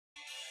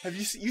Have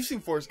you've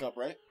seen Forrest Gump,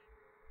 right?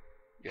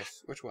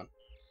 Yes. Which one?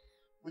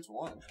 Which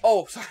one?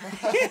 Oh, sorry.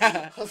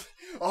 Yeah.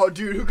 Oh,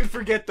 dude, who could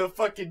forget the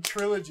fucking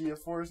trilogy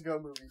of Forrest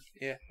Gump movies?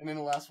 Yeah. And then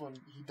the last one,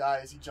 he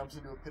dies. He jumps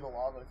into a pit of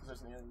lava because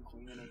there's an alien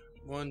queen in it.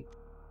 1,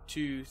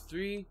 2,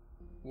 3.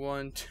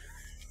 1, 2.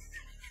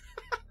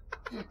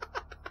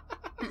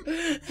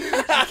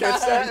 Catch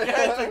that?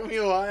 Yeah, it took me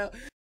a while.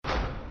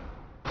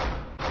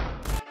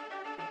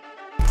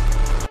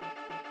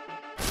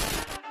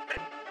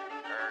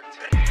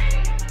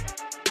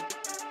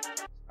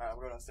 Alright,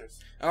 we're going downstairs.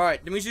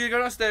 Alright, Dimitri, go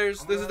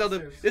downstairs. This is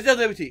LWT. This is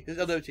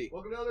LWT.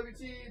 Welcome to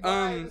LWT.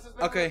 Bye. This is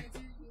Okay.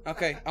 LWT.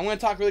 Okay, I'm gonna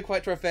talk really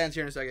quiet to our fans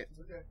here in a second.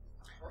 Okay.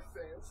 Our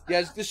fans.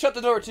 Yeah, just shut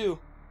the door too.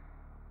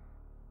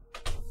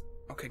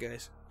 Okay,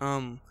 guys.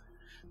 In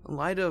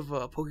light of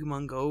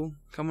Pokemon Go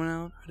coming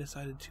out, I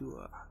decided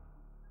to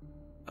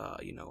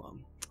play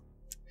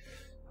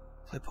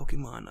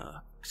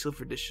Pokemon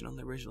Silver Edition on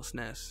the original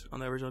SNES, on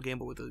the original Game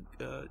Boy with the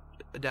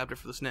adapter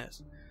for the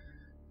SNES.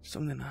 So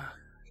I'm gonna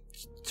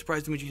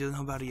surprise Dimitri, he doesn't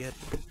know about it yet.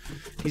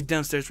 He's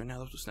downstairs right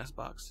now with the SNES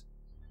box.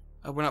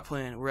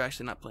 We're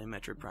actually not playing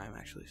Metroid Prime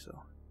actually,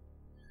 so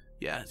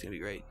yeah, it's gonna be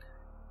great.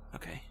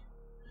 Okay,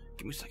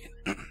 give me a second.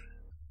 I'm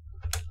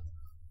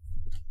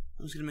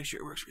just gonna make sure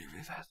it works really,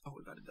 really fast. Oh,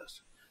 God, it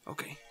does.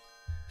 Okay,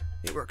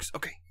 it works.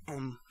 Okay, so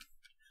I'm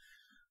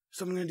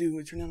gonna do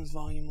is turn down this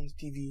volume on the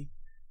TV.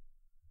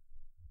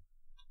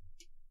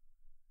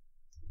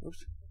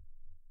 Oops.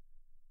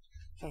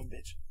 Son of a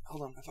bitch.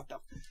 Hold on, I fucked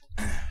up.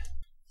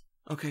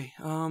 Okay,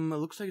 it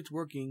looks like it's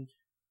working.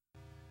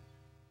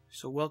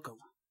 So welcome.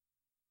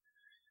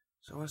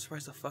 So I want to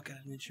surprise the fuck out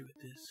of Ninja with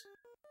this.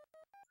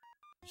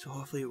 So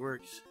hopefully it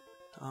works.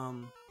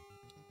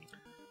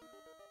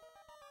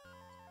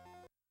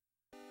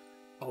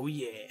 Oh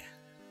yeah.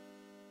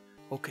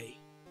 Okay,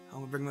 I'm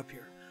gonna bring him up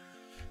here.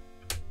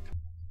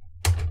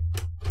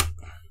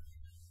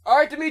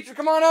 Alright, Dimitri,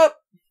 come on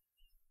up!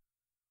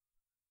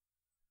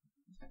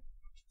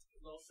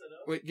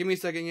 Wait, give me a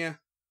second, yeah.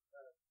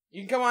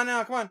 You can come on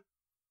now, come on.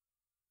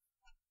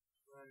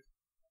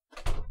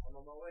 I'm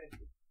on my way.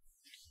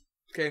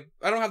 Okay,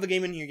 I don't have the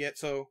game in here yet,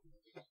 so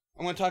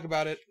I'm gonna talk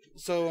about it.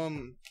 So,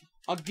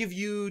 I'll give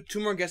you 2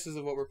 more guesses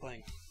of what we're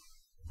playing.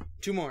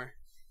 2 more.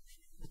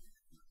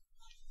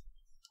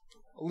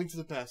 A Link to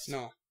the Past.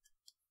 No.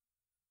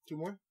 2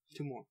 more?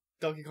 2 more.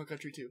 Donkey Kong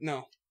Country 2.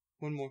 No.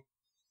 1 more.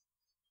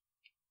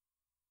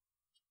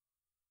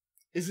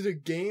 Is it a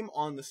game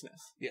on the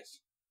SNES? Yes.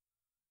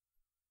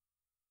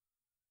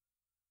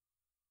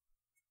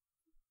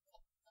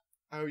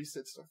 I already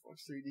said Star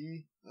Fox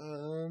 3D.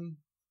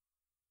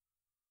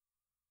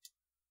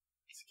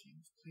 This game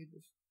I've played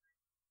before.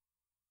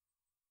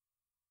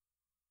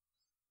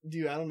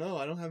 Dude, I don't know.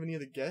 I don't have any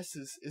other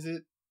guesses. Is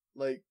it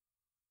like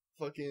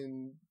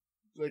fucking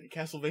like a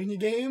Castlevania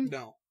game?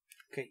 No.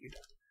 Okay, you're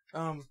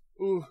done.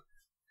 Ooh.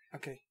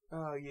 Okay.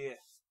 Oh yeah.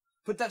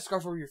 Put that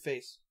scarf over your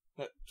face.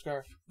 That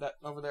scarf. That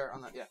over there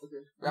on that. Yeah.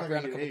 Okay. Wrap I'm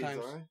around not a gonna couple get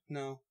AIDS, times. alright?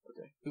 No.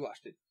 Okay. We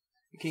watched it.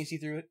 Can you see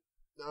through it?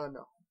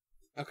 No.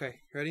 Okay.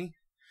 Ready?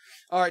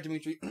 All right,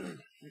 Dimitri.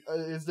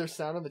 Is there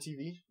sound on the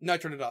TV? No, I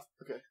turned it off.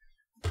 Okay.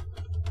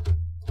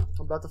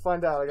 I'm about to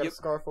find out. I got Yep. a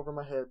scarf over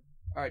my head.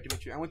 All right,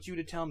 Dimitri. I want you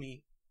to tell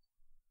me.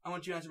 I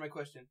want you to answer my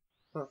question.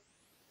 Huh.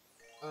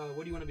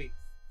 What do you want to be?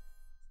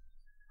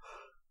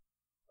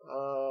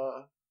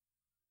 The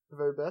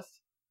very best.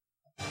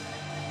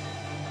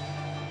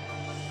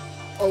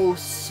 Oh,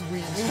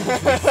 sweet.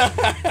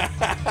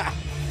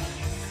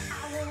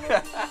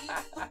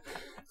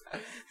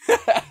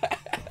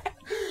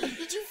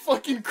 Did you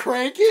fucking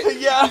crank it?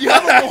 Yeah. You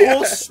have a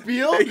whole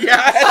spiel? Yeah,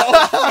 I had a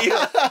whole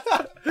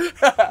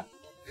spiel.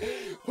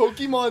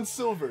 Pokemon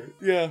Silver.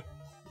 Yeah.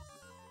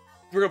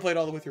 We're gonna play it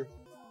all the way through.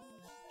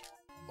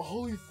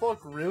 Holy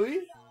fuck, really?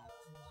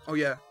 Oh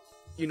yeah.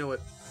 You know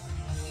it.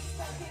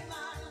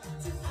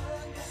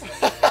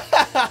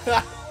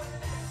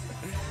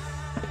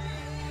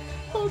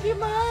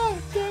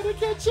 Pokemon, gotta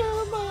catch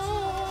 'em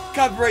all.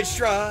 Copyright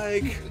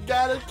strike.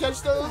 Gotta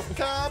catch those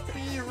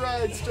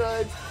copyright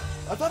strikes.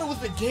 I thought it was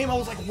the game. I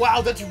was like,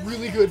 wow, that's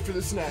really good for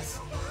the SNES.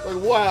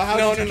 Like, wow,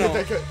 how did you get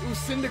that? Ooh,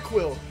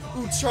 Cyndaquil.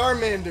 Ooh,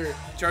 Charmander.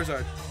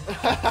 Charizard.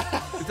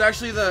 It's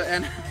actually the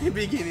anime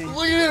beginning.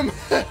 Look at him.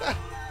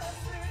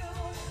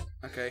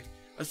 Okay.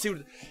 Let's see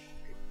what.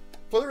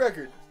 For the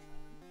record,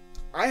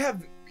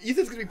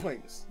 Ethan's gonna be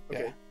playing this.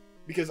 Okay. Yeah.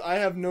 Because I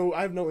have no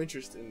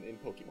interest in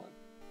Pokemon.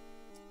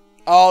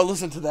 Oh,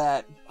 listen to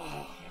that.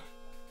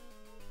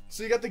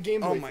 So you got the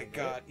Game Boy. Oh my thing,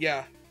 god. right?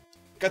 Yeah.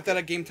 Got that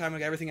at game time. I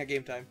got everything at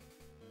game time.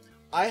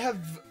 I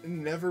have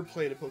never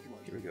played a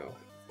Pokemon game. Here we go.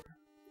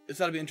 It's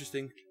gotta be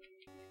interesting.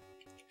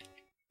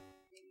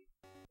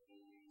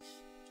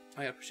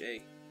 I gotta push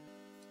A.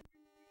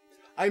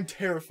 I'm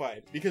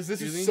terrified because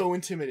this Really? is so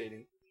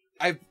intimidating.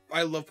 I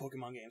love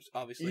Pokemon games,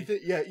 obviously.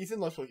 Ethan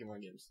loves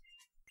Pokemon games.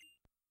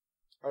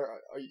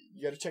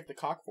 You gotta check the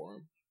cock for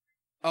him.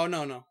 Oh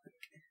no.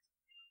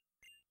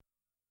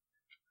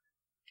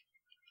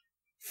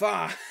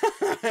 Fuck.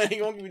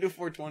 You won't give me to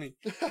 420.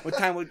 What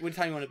time you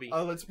want to be?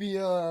 Let's be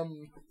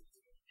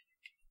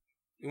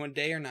You want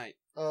day or night?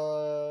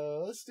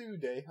 Let's do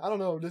day. I don't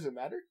know. Does it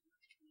matter?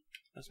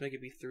 Let's make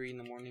it be 3 in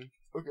the morning.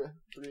 Okay,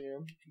 3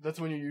 a.m. That's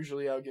when you're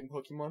usually out getting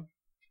Pokemon?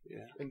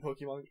 Yeah. In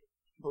Pokemon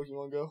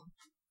Go?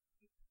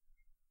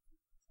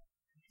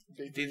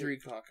 Day 3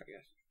 o'clock, I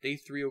guess. Day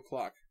 3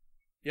 o'clock.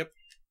 Yep.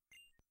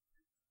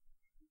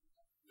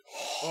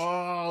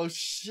 Oh,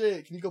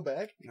 shit. Can you go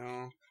back?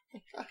 No.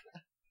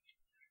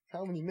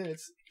 How many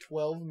minutes?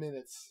 12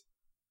 minutes.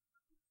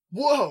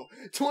 Whoa!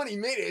 20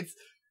 minutes?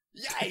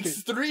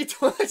 Yikes!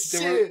 320.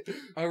 Shit!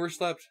 I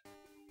overslept.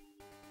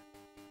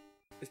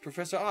 It's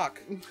Professor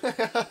Ock.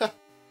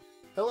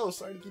 Hello,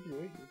 sorry to keep you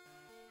waiting.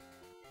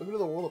 Welcome to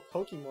the world of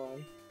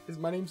Pokemon.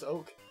 My name's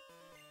Oak.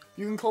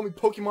 You can call me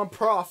Pokemon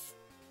Prof.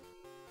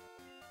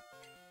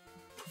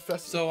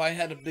 Professor. So I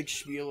had a big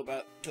spiel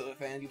about to the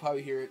fan. You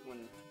probably hear it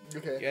when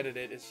you edit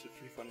it. It's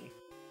pretty funny.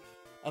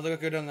 I was like,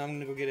 okay, done. I'm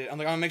gonna go get it. I'm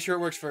like, I'm gonna make sure it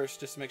works first,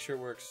 just to make sure it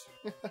works.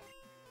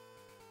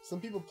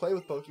 Some people play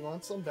with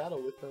Pokemon, some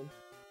battle with them.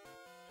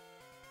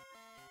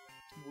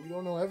 We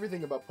don't know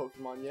everything about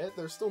Pokemon yet.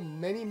 There's still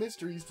many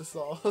mysteries to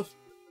solve.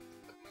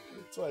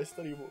 That's why I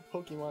study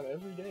Pokemon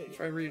every day.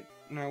 If I read...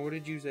 No, what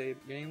did you say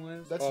game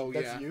was? That's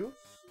you?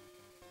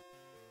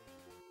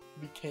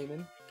 Be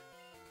Cayman.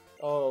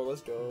 Oh,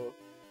 let's go.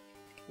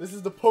 This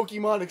is the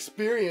Pokemon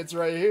experience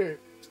right here.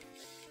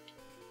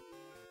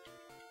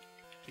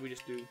 Should we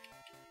just do...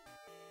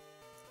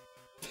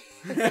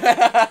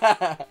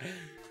 I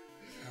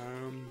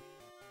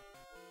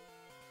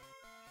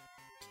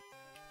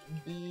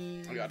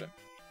got it.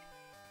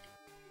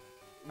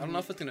 I don't know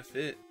if it's gonna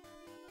fit.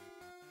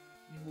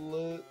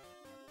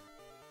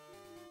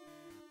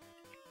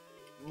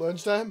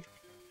 Lunchtime?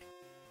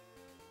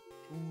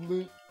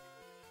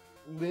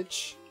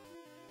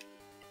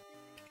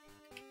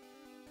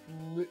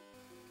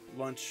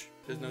 Lunch.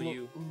 There's no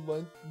you.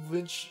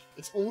 Lynch.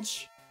 It's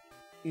Unch.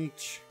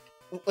 Unch.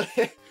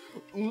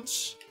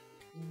 Unch.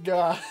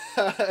 God.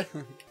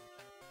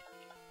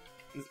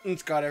 It's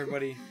Unch God,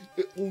 everybody.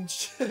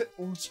 Unch.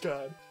 Unch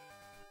God.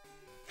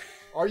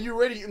 Are you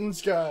ready,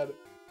 Unch God?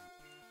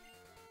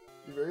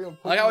 You're very on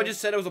Pokemon. Like how I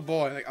just said it was a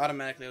boy, like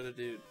automatically it was a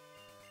dude.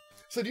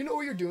 So do you know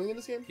what you're doing in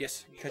this game?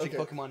 Yes, you're catching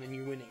Pokemon and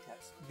you're winning.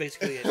 That's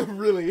basically it.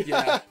 Really?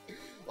 Yeah.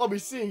 I'll be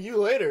seeing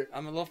you later.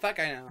 I'm a little fat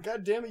guy now.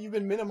 God damn it, you've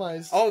been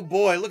minimized. Oh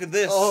boy, look at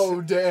this.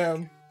 Oh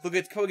damn. Look,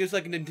 it's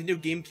like a Nintendo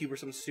GameCube or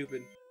something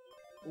stupid.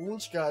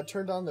 Unch God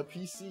turned on the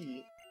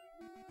PC.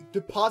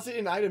 Deposit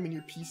an item in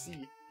your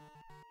PC.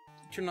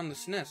 Turn on the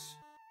SNES.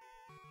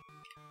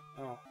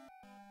 Oh.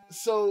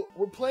 So,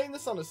 we're playing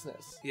this on a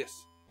SNES. Yes.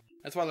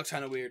 That's why it looks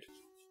kind of weird.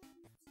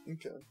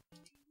 Okay.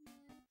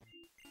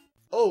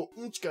 Oh,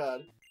 Unch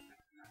God.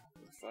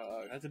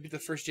 Fuck. I have to beat the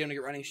first gym to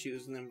get running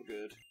shoes, and then we're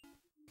good.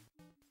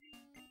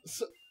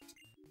 So,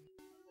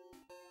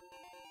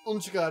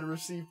 Unch God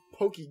received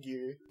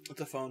Pokegear.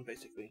 It's a phone,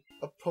 basically.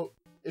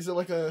 Is it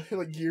like a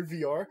Gear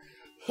VR?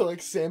 Like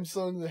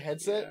Samsung the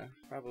headset? Yeah,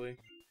 probably.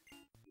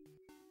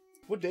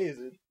 What day is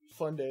it?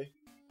 Fun day.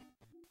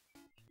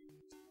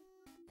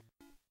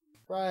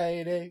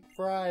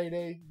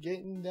 Friday,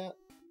 getting down.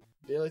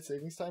 Daylight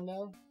savings time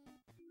now?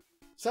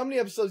 So how many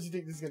episodes do you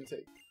think this is going to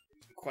take?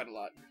 Quite a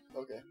lot.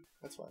 Okay,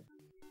 that's fine.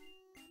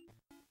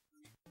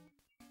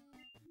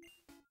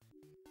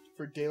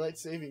 For daylight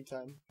saving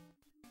time.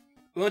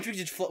 Once we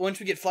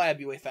get fly, I'd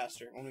be way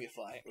faster. When we get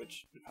fly,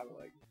 which we probably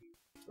like.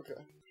 Okay.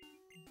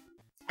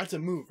 That's a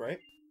move, right?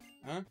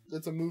 Huh?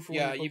 That's a move for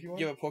yeah, one Pokemon? you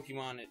give a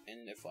Pokemon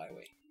and they fly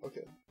away.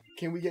 Okay.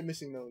 Can we get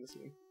Missing No in this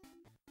game?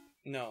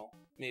 No,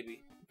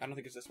 maybe. I don't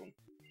think it's this one.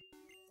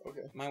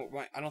 Okay.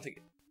 I don't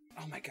think.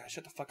 Oh my gosh!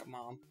 Shut the fuck up,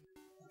 Mom.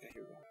 Okay,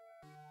 here we go.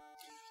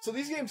 So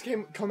these games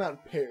come out in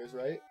pairs,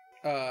 right?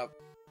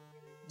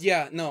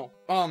 Yeah, no.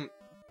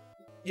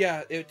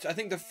 Yeah. I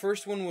think the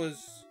first one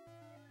was.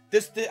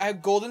 I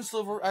have gold and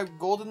silver. I have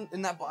gold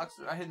in that box.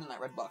 I hid in that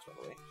red box, by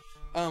the way.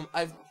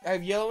 I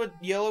have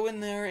yellow in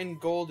there and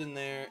gold in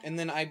there, and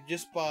then I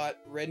just bought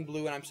red and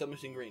blue, and I'm still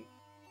missing green.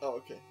 Oh,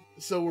 okay.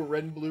 So were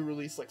red and blue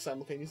released like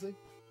simultaneously?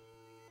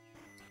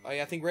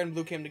 Yeah, I think red and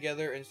blue came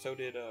together, and so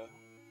did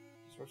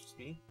Source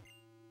Speed.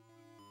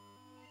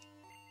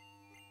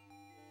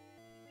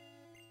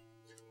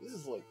 This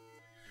is like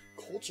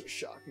culture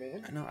shock,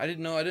 man. I know. I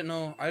didn't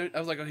know. I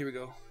was like, oh, here we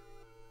go.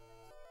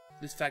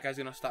 This fat guy's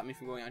gonna stop me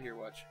from going out here.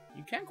 Watch.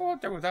 You can't go out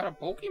there without a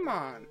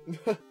Pokemon.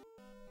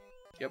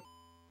 Yep.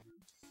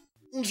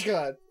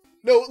 God.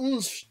 No,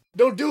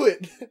 don't do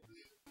it. What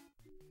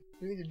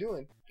do you think you're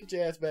doing? Get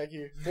your ass back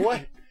here.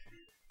 Boy.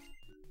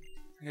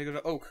 I gotta go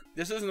to Oak.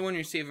 This isn't the one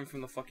you're saving from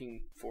the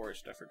fucking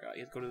forest. I forgot.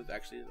 You have to go to the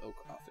Oak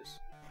office.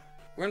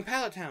 We're in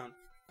Pallet Town.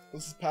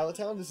 This is Pallet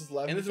Town? This is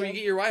Lavender And this is Town? where you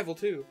get your rival,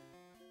 too.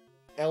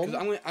 Elm?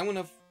 I'm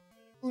gonna...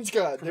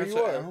 God, there you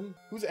are. Elm?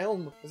 Who's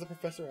Elm? Is it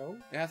Professor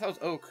Elm? Yeah, I thought it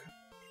was Oak.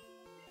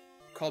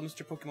 Called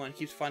Mr. Pokemon.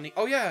 Keeps finding...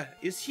 Oh, yeah.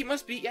 He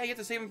must be... Yeah, you have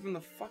to save him from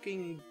the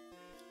fucking...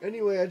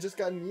 Anyway, I just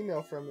got an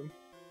email from him.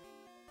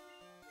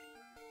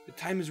 The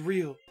time is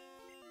real.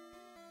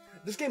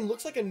 This game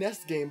looks like a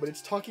Nest game, but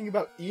it's talking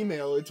about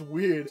email. It's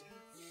weird.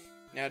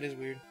 Yeah, it is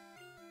weird.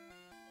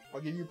 I'll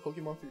give you a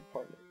Pokemon for your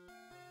partner.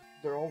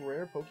 They're all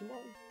rare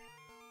Pokemon?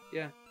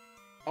 Yeah.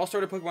 All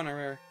starter Pokemon are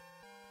rare.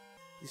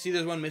 You see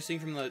there's one missing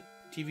from the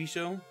TV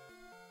show?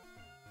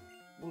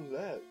 What was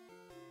that?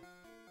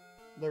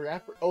 The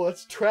wrapper? Oh,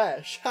 that's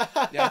trash.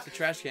 Yeah, it's a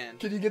trash can.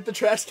 Can you get the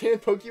trash can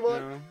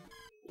Pokemon? No.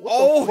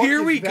 What the fuck here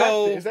is we that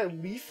go! thing? Is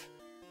that Leaf?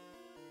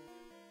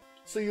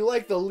 So you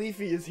like the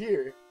Leafy is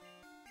here.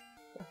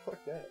 Oh,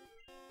 fuck that.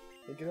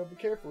 Pick it up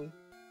carefully.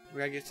 We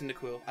gotta get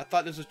Cyndaquil. I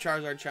thought this was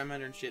Charizard,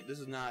 Charmander, and shit. This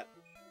is not.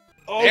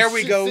 Oh, there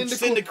we shit, go,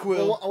 Cyndaquil.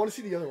 Cyndaquil. I want to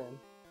see the other one.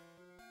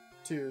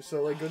 Too,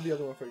 so like go to the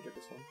other one before you get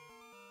this one.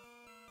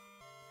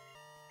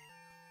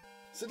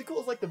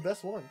 Cyndaquil is like the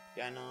best one.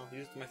 Yeah, I know. He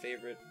was my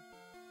favorite.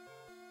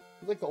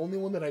 He's like the only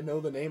one that I know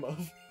the name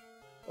of.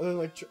 Other than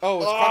like... Oh,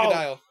 it's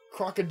Crocodile.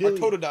 Crocodile. Or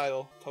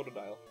Totodile.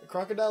 Totodile. The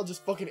crocodile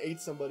just fucking ate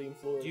somebody in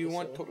Florida. Do you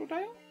want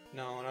Totodile?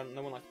 No,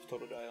 no one likes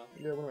Totodile.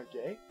 You ever want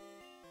gay?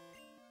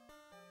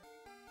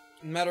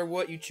 No matter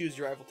what you choose,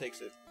 your rival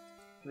takes it.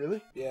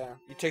 Really? Yeah.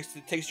 It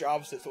takes your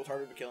opposite, so it's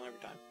harder to kill him every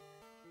time.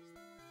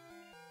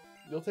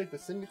 You'll take the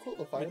Cyndaquil,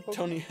 the fire Pokemon?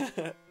 Tony,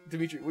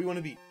 Dimitri, what do you want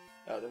to be?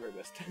 Oh, the very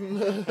best.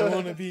 I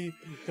want to be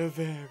the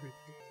very best.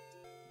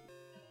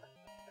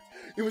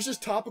 It was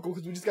just topical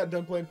because we just got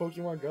done playing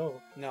Pokemon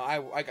Go. No,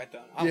 I got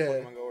done. I'm a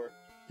Pokemon Goer.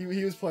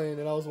 He was playing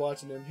and I was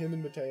watching him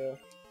and Mateo.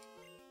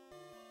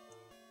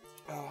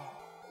 Oh,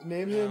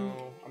 name him.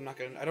 I'm not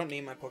gonna. I don't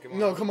name my Pokemon.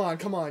 No, come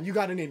on. You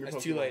gotta name your Pokemon.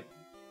 It's too late.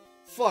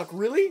 Fuck,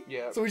 really?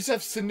 Yeah. So we just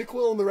have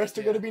Cyndaquil and the rest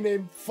are gonna be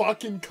named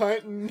fucking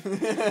Cunt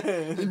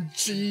and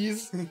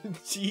Cheese.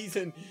 Cheese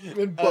and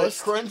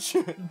Bust. Crunch.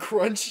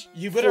 Crunch.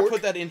 You better fork.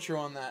 Put that intro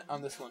on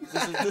this one.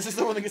 This is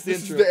the one that gets the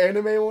this intro. This is the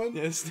anime one?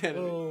 Yes, the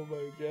anime. Oh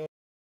my god.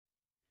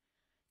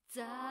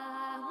 残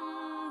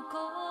酷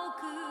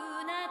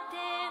な天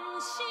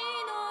使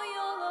のよ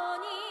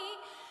うに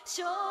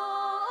少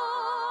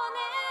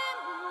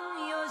年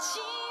よ神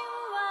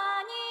話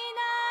にな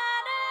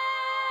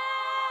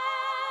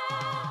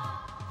れ